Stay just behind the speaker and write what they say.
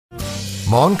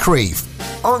Moncrief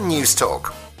on News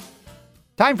Talk.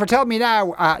 Time for Tell Me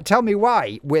Now, Tell Me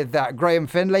Why with Graham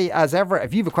Finlay. As ever,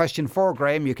 if you have a question for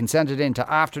Graham, you can send it in to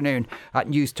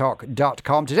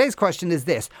afternoon@newstalk.com. Today's question is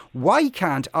this: why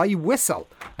can't I whistle?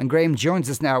 And Graham joins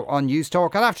us now on News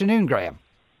Talk. Good afternoon, Graham.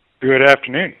 Good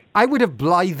afternoon. I would have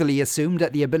blithely assumed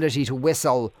that the ability to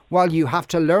whistle, while you have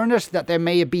to learn it, that there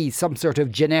may be some sort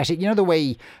of genetic, the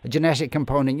way a genetic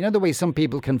component, the way some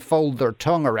people can fold their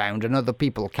tongue around and other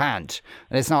people can't.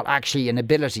 And it's not actually an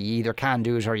ability. You either can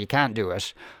do it or you can't do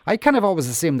it. I kind of always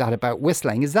assumed that about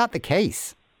whistling. Is that the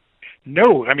case?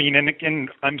 No, and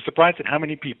I'm surprised at how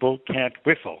many people can't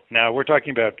whistle. Now, we're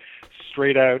talking about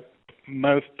straight out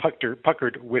mouth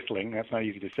puckered whistling. That's not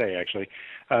easy to say, actually.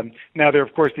 Now, there are,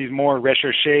 of course, these more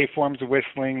recherche forms of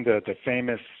whistling, the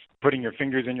famous putting your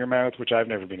fingers in your mouth, which I've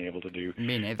never been able to do.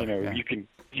 Me neither. Yeah.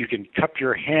 You can cup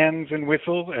your hands and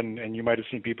whistle, and you might have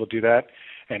seen people do that,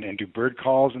 and do bird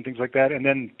calls and things like that. And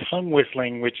then tongue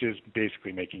whistling, which is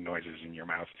basically making noises in your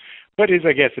mouth, but is,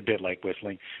 I guess, a bit like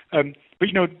whistling. But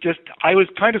I was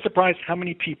kind of surprised how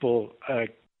many people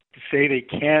say they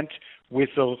can't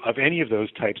whistle of any of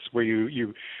those types where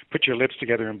you put your lips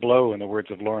together and blow, in the words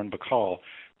of Lauren Bacall,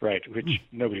 right? Which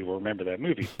nobody will remember that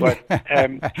movie. But but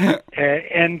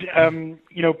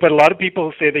a lot of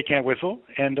people say they can't whistle,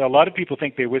 and a lot of people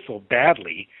think they whistle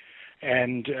badly,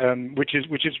 and which is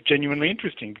genuinely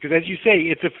interesting because, as you say,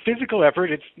 it's a physical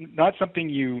effort. It's not something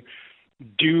you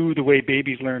do the way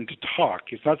babies learn to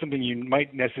talk. It's not something you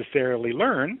might necessarily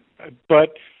learn,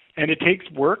 and it takes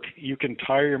work. You can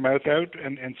tire your mouth out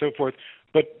and so forth.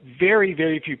 But very,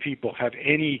 very few people have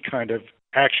any kind of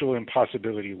actual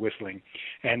impossibility whistling.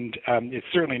 And it's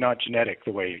certainly not genetic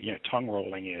the way tongue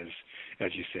rolling is,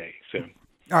 as you say. So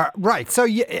right. So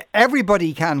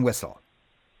everybody can whistle.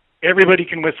 Everybody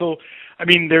can whistle. I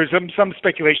mean, there's some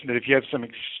speculation that if you have some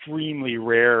extremely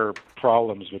rare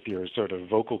problems with your sort of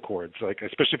vocal cords, like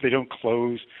especially if they don't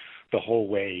close the whole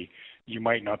way, you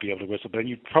might not be able to whistle, but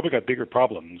you've probably got bigger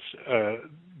problems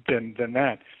than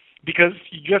that, because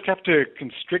you just have to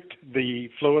constrict the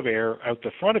flow of air out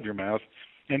the front of your mouth,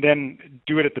 and then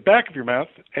do it at the back of your mouth,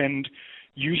 and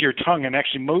use your tongue. And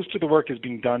actually, most of the work is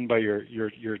being done by your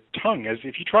tongue. As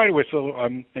if you try to whistle,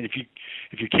 and if you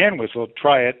can whistle,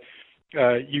 try it.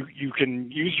 You can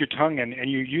use your tongue, and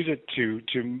you use it to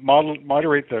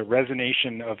moderate the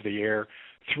resonation of the air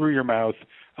through your mouth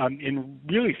in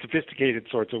really sophisticated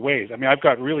sorts of ways. I mean, I've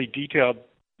got really detailed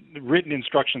written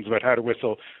instructions about how to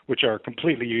whistle, which are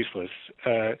completely useless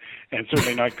and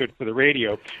certainly not good for the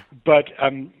radio. But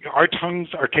our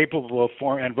tongues are capable of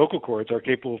and vocal cords are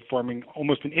capable of forming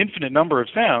almost an infinite number of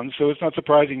sounds, so it's not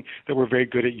surprising that we're very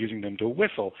good at using them to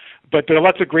whistle. But there are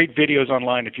lots of great videos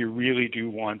online if you really do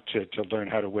want to learn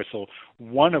how to whistle,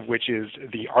 one of which is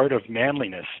The Art of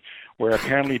Manliness, where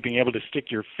apparently being able to stick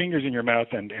your fingers in your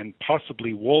mouth and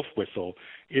possibly wolf whistle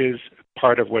is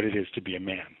part of what it is to be a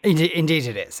man. Indeed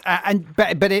it is.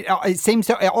 But it seems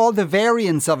to, all the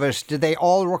variants of it, do they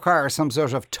all require some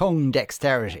sort of tongue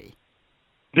dexterity?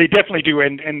 They definitely do,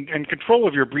 and control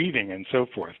of your breathing and so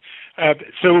forth.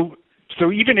 So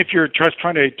even if you're just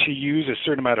trying to use a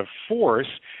certain amount of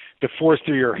force, the force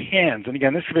through your hands, and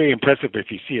again, this is very impressive if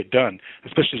you see it done,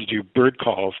 especially as you do bird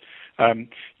calls,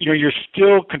 you're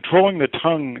still controlling the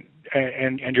tongue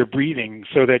and your breathing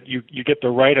so that you get the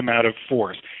right amount of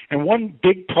force. And one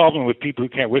big problem with people who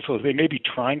can't whistle is they may be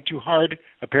trying too hard.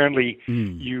 Apparently,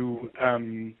 you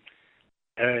often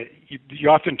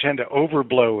tend to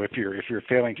overblow if you're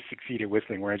failing to succeed at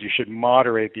whistling, whereas you should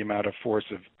moderate the amount of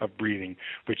force of breathing,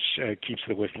 which keeps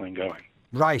the whistling going.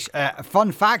 Right. A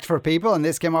fun fact for people, and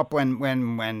this came up when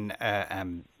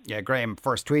Graham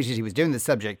first tweeted he was doing the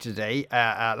subject today.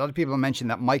 A lot of people mentioned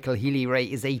that Michael Healy-Rae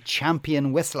is a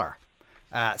champion whistler.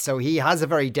 So he has a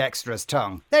very dexterous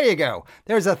tongue. There you go.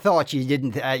 There's a thought you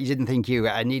didn't think you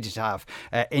needed to have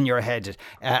in your head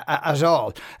at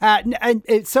all.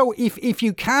 So if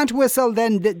you can't whistle,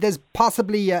 then there's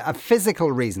possibly a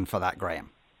physical reason for that,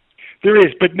 Graham. There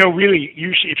is, but no, really,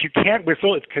 if you can't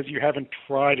whistle, it's because you haven't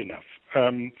tried enough.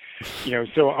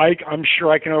 So I'm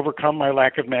sure I can overcome my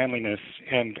lack of manliness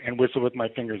and whistle with my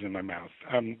fingers in my mouth.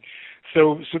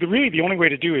 So the only way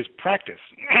to do is practice,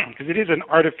 because it is an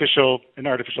artificial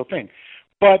thing.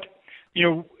 But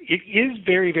it is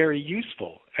very, very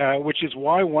useful, which is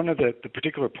why one of the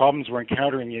particular problems we're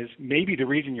encountering is maybe the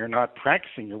reason you're not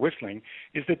practicing your whistling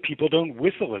is that people don't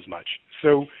whistle as much.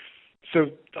 So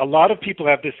a lot of people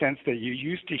have this sense that you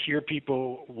used to hear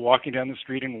people walking down the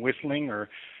street and whistling, or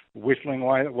whistling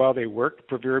while they work,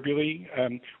 proverbially,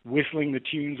 whistling the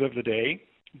tunes of the day.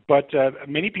 But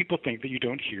many people think that you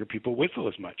don't hear people whistle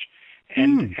as much.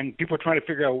 And people are trying to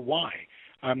figure out why.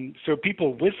 So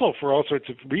people whistle for all sorts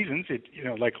of reasons.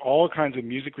 Like all kinds of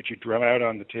music which you drum out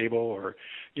on the table, or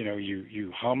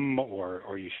you hum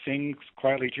or you sing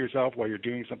quietly to yourself while you're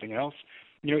doing something else.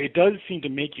 It does seem to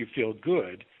make you feel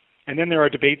good. And then there are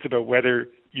debates about whether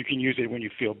you can use it when you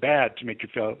feel bad to make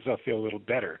yourself feel a little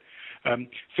better.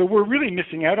 So we're really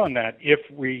missing out on that if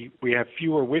we have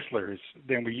fewer whistlers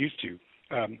than we used to.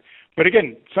 But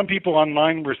again, some people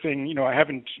online were saying, I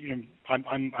haven't,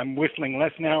 I'm whistling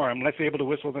less now, or I'm less able to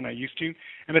whistle than I used to.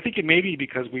 And I think it may be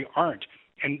because we aren't.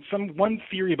 And one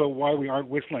theory about why we aren't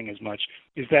whistling as much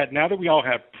is that now that we all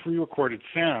have pre-recorded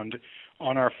sound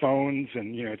on our phones,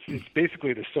 and it's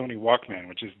basically the Sony Walkman,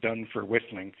 which is done for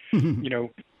whistling.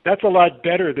 That's a lot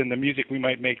better than the music we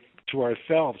might make to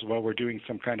ourselves while we're doing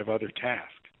some kind of other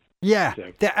task. Yeah.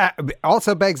 That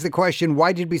also begs the question,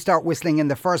 why did we start whistling in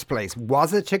the first place?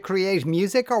 Was it to create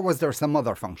music, or was there some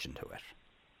other function to it?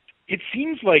 It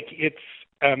seems like it's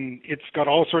got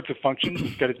all sorts of functions.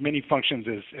 It's got as many functions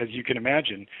as you can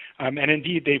imagine. And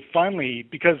indeed, they finally,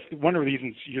 because one of the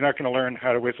reasons you're not going to learn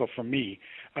how to whistle from me,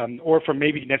 or from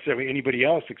maybe necessarily anybody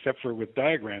else except for with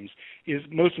diagrams, is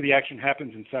most of the action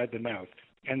happens inside the mouth.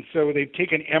 And so they've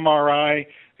taken MRI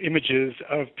images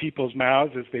of people's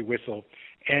mouths as they whistle,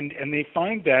 and they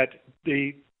find that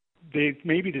they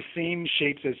may be the same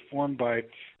shapes as formed by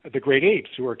the great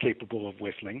apes who are capable of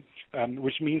whistling,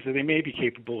 which means that they may be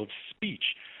capable of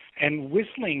speech. And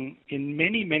whistling in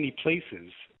many, many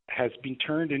places has been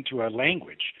turned into a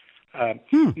language.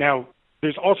 Now,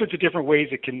 there's all sorts of different ways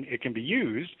it can be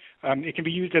used. It can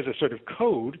be used as a sort of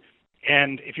code.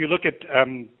 And if you look at,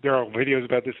 there are videos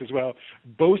about this as well,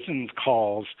 bosun's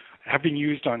calls have been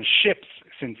used on ships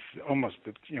since almost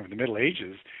the Middle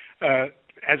Ages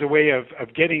as a way of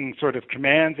getting sort of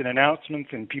commands and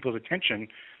announcements and people's attention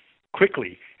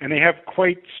quickly. And they have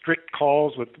quite strict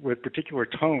calls with particular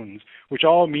tones, which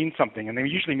all mean something. And they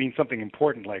usually mean something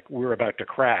important, like we're about to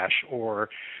crash, or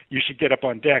you should get up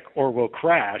on deck, or we'll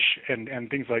crash, and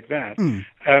things like that.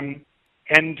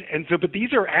 But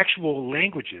these are actual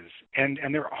languages, and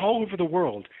they're all over the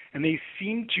world, and they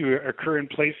seem to occur in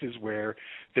places where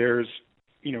there's,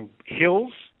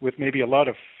 hills with maybe a lot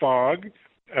of fog,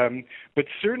 but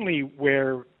certainly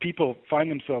where people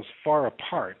find themselves far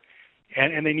apart,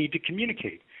 and they need to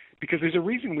communicate. Because there's a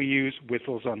reason we use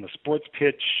whistles on the sports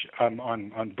pitch,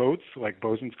 on boats, like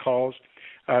bosun's calls.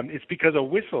 It's because a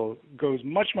whistle goes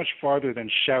much, much farther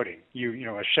than shouting.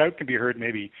 A shout can be heard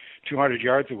maybe 200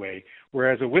 yards away,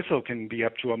 whereas a whistle can be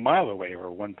up to a mile away,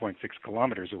 or 1.6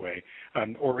 kilometers away,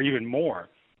 or even more.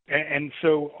 And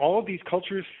so all of these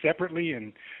cultures separately,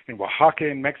 in Oaxaca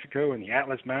in Mexico, in the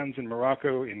Atlas Mountains in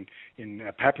Morocco, in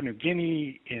Papua New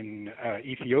Guinea, in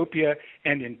Ethiopia,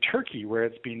 and in Turkey, where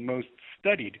it's been most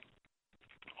studied,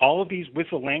 all of these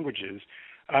whistle languages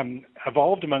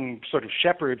evolved among sort of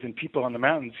shepherds and people on the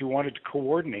mountains who wanted to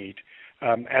coordinate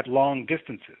at long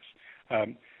distances.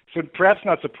 So perhaps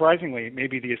not surprisingly,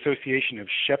 maybe the association of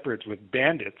shepherds with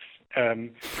bandits.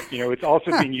 It's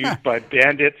also been used by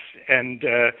bandits and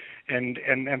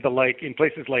the like in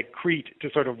places like Crete to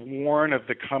sort of warn of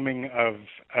the coming of,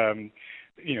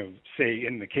 say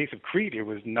in the case of Crete, it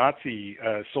was Nazi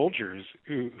soldiers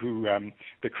who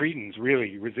the Cretans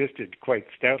really resisted quite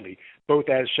stoutly, both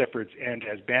as shepherds and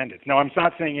as bandits. Now, I'm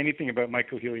not saying anything about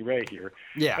Michael Healy-Rae here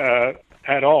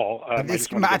at all.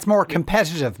 It's more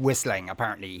competitive whistling,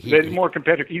 apparently. It's more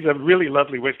competitive. He's a really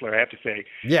lovely whistler, I have to say.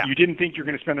 Yeah. You didn't think you were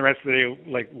going to spend the rest of the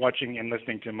day like watching and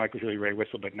listening to Michael Healy-Rae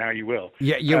whistle, but now you will.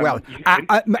 Yeah, you will. And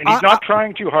he's not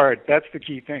trying too hard. That's the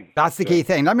key thing. That's the key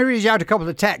thing. Let me read you out a couple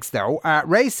of texts, though.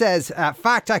 Ray says,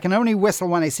 fact, I can only whistle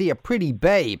when I see a pretty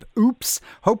babe. Oops.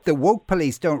 Hope the woke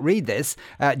police don't read this.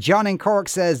 John in Cork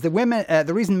says,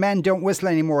 the reason men don't whistle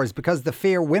anymore is because the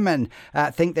fear women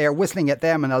think they are whistling at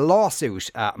them and a lawsuit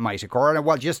might occur.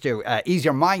 Well, just to ease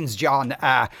your minds, John,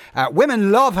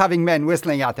 women love having men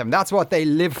whistling at them. That's what they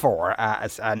live for.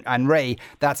 And Ray,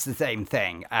 that's the same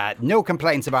thing. No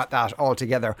complaints about that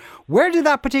altogether. Where did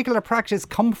that particular practice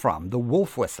come from, the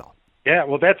wolf whistle? Yeah,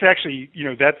 well, that's actually,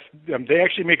 they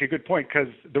actually make a good point, because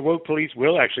the woke police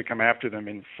will actually come after them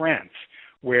in France,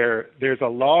 where there's a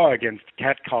law against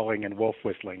catcalling and wolf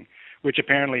whistling, which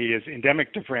apparently is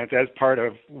endemic to France as part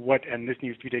of what, and this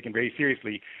needs to be taken very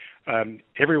seriously,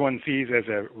 everyone sees as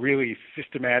a really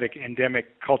systematic,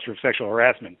 endemic culture of sexual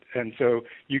harassment. And so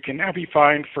you can now be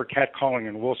fined for catcalling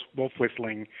and wolf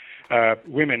whistling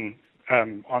women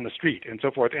on the street and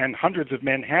so forth, and hundreds of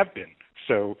men have been.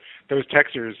 So those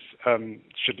Texers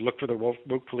should look for the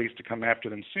woke police to come after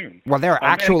them soon. Well, they're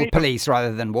actual police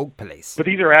rather than woke police. But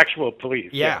these are actual police.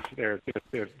 Yeah. Yes,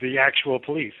 they're the actual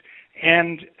police.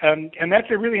 And that's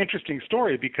a really interesting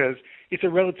story, because it's a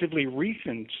relatively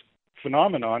recent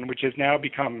phenomenon, which has now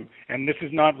become, and this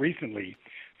is not recently,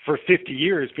 for 50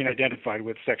 years been identified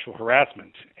with sexual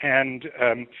harassment. And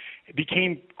it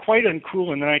became quite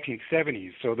uncool in the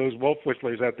 1970s. So those wolf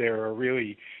whistlers out there are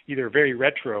really either very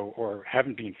retro or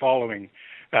haven't been following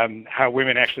how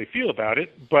women actually feel about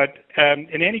it. But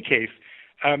in any case,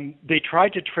 they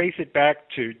tried to trace it back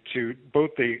to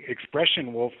both the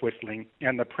expression wolf whistling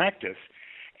and the practice.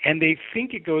 And they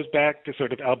think it goes back to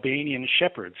sort of Albanian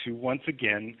shepherds, who once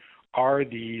again are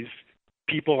these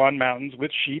people on mountains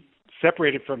with sheep,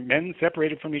 separated from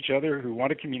each other, who want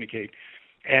to communicate.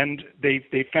 And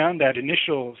they found that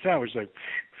initial sound, which is like,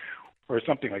 or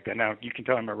something like that. Now, you can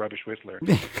tell I'm a rubbish whistler.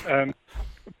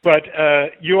 But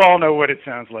you all know what it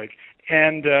sounds like.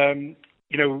 And, and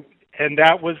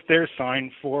that was their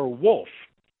sign for wolf.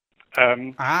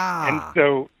 And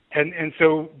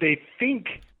so they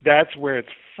think that's where it's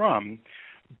from,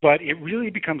 but it really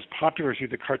becomes popular through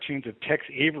the cartoons of Tex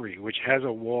Avery, which has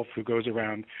a wolf who goes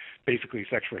around basically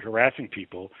sexually harassing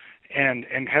people and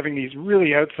having these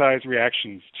really outsized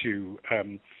reactions to,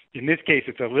 in this case,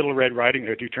 it's a Little Red Riding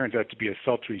Hood who turns out to be a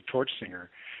sultry torch singer.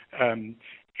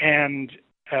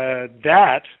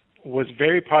 That was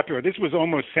very popular. This was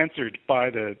almost censored by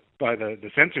the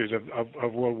censors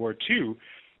of World War II,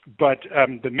 but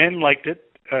the men liked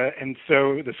it, and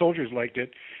so the soldiers liked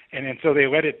it, and so they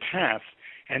let it pass.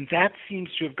 And that seems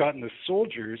to have gotten the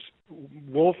soldiers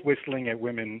wolf whistling at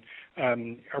women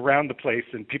around the place,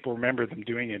 and people remember them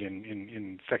doing it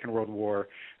in Second World War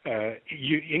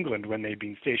England when they'd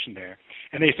been stationed there.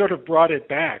 And they sort of brought it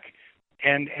back.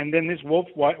 And then this wolf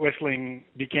whistling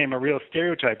became a real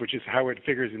stereotype, which is how it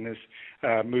figures in this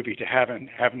movie, To Have and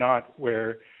Have Not,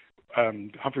 where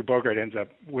Humphrey Bogart ends up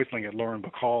whistling at Lauren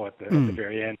Bacall at the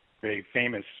very end. Very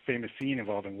famous scene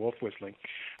involving wolf whistling.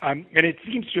 And it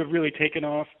seems to have really taken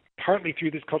off, partly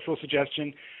through this cultural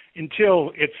suggestion,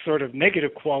 until its sort of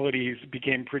negative qualities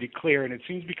became pretty clear, and it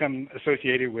seems to become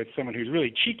associated with someone who's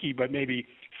really cheeky, but maybe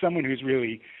someone who's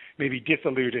really maybe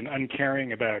dissolute and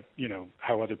uncaring about,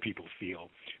 how other people feel,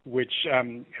 which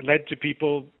led to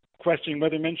people questioning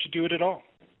whether men should do it at all.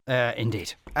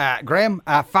 Indeed. Graham,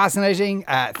 fascinating.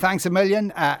 Thanks a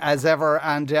million, as ever.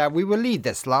 And we will lead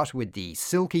this lot with the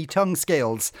silky tongue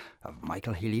scales of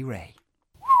Michael Healy-Rae.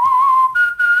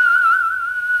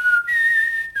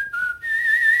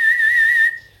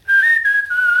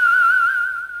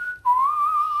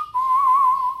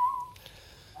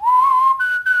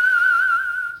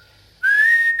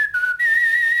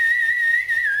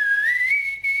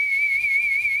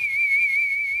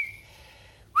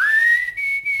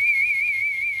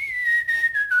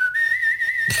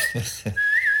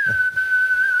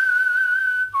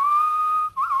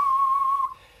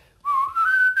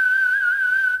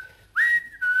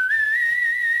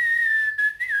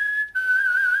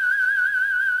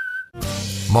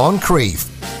 Moncrief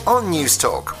on News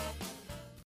Talk.